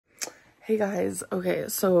Hey guys, okay,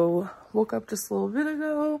 so woke up just a little bit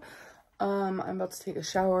ago. I'm about to take a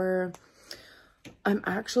shower. I'm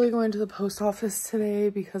actually going to the post office today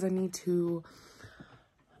because I need to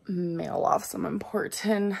mail off some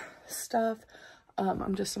important stuff.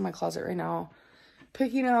 I'm just in my closet right now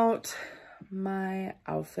picking out my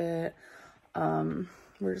outfit.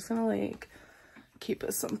 We're just gonna like keep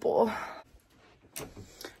it simple.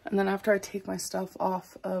 And then after I take my stuff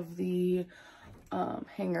off of the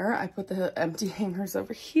hanger, I put the empty hangers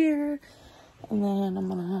over here, and then I'm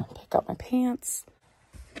gonna pick up my pants.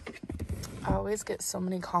 I always get so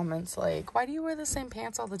many comments like, why do you wear the same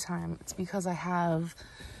pants all the time? It's because I have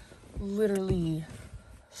literally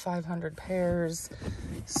 500 pairs,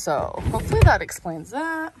 so hopefully that explains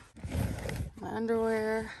that. My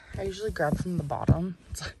underwear, I usually grab from the bottom.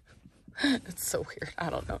 It's so weird, I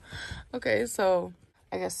don't know. Okay, so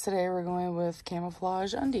I guess today we're going with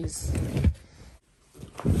camouflage undies.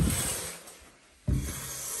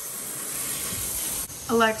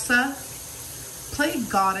 Alexa, play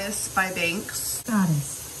Goddess by Banks.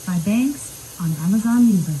 Goddess by Banks on Amazon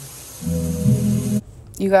Music.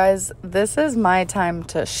 You guys, this is my time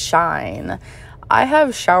to shine. I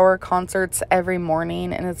have shower concerts every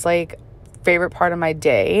morning and it's like favorite part of my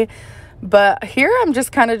day. But here I'm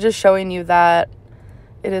just kind of just showing you that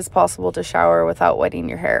it is possible to shower without wetting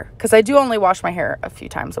your hair. Because I do only wash my hair a few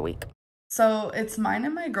times a week. So it's mine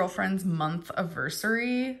and my girlfriend's month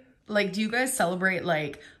anniversary. Like, do you guys celebrate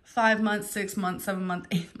like 5 months, 6 months, 7 months,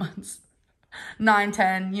 8 months, 9,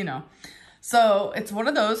 10, you know? So it's one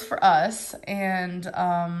of those for us. And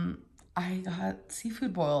I got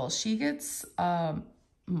seafood boil. She gets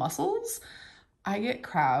mussels. I get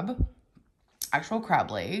crab, actual crab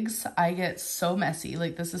legs. I get so messy.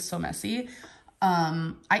 Like, this is so messy.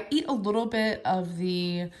 I eat a little bit of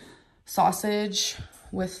the sausage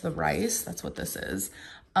with the rice. That's what this is.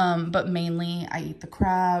 But mainly I eat the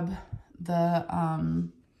crab, the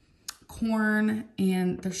corn,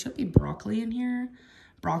 and there should be broccoli in here.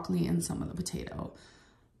 Broccoli and some of the potato.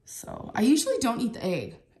 So I usually don't eat the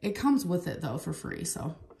egg. It comes with it though for free.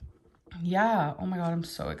 So yeah, oh my God, I'm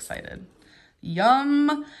so excited.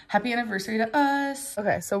 Yum. Happy anniversary to us.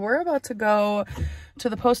 Okay, so we're about to go to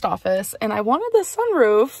the post office and I wanted the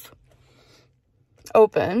sunroof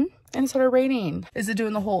open and it started raining. Is it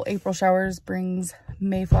doing the whole April showers brings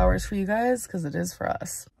May flowers for you guys? Because it is for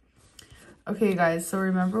us. Okay guys, so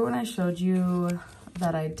remember when I showed you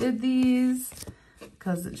that I did these?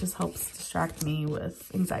 Because it just helps distract me with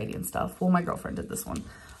anxiety and stuff. Well, my girlfriend did this one.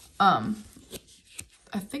 I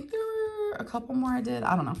think there were a couple more I did.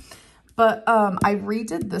 I don't know. But I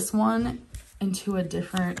redid this one into a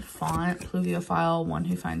different font, pluviophile, one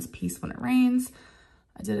who finds peace when it rains.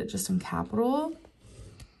 I did it just in capital.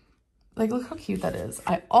 Like, look how cute that is.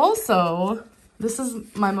 I also, this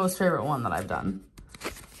is my most favorite one that I've done.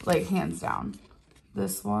 Like, hands down.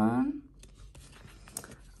 This one.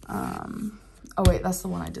 Oh wait, that's the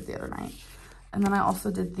one I did the other night. And then I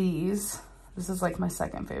also did these. This is like my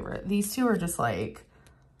second favorite. These two are just like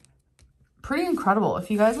pretty incredible.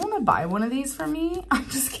 If you guys want to buy one of these for me, I'm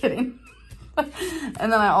just kidding.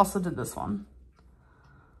 And then I also did this one.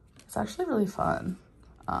 It's actually really fun.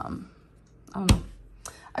 I don't know.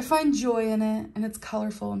 I find joy in it and it's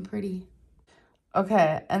colorful and pretty.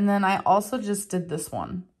 Okay, and then I also just did this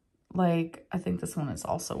one. Like, I think this one is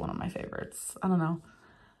also one of my favorites. I don't know.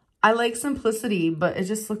 I like simplicity, but it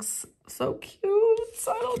just looks so cute.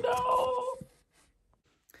 I don't know.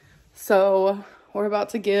 So we're about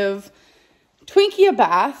to give Twinkie a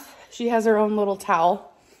bath. She has her own little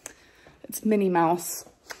towel. It's Minnie Mouse.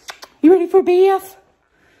 You ready for a bath?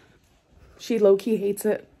 She low-key hates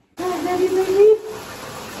it. Oh, ready, baby?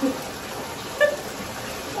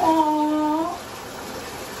 Aww.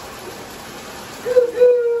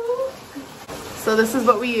 So this is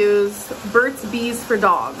what we use. Burt's Bees for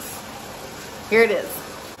dogs. Here it is.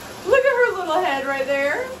 Look at her little head right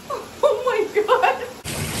there. Oh my God.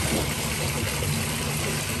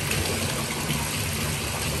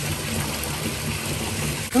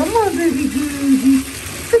 Come on, baby girl.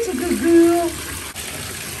 Such a good girl.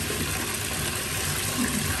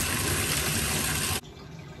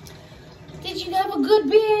 Did you have a good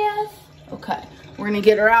bath? Okay, we're gonna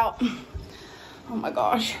get her out. Oh my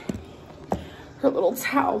gosh. Her little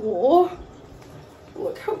towel.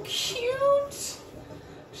 Look how cute.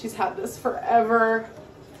 She's had this forever.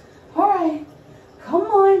 All right, come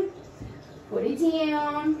on. Put it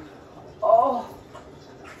down. Oh.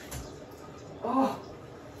 Oh,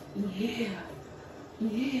 yeah,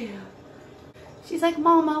 yeah. She's like,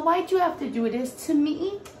 Mama, why'd you have to do this to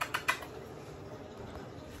me?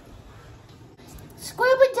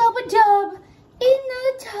 Squibba-dubba-dub in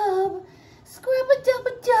the tub.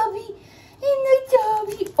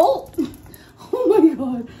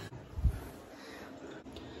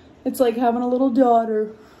 like having a little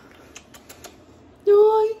daughter.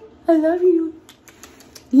 Joy, I love you.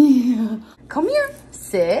 Yeah. Come here.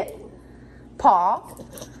 Sit. Paw.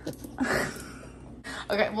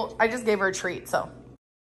 Okay, well, I just gave her a treat, so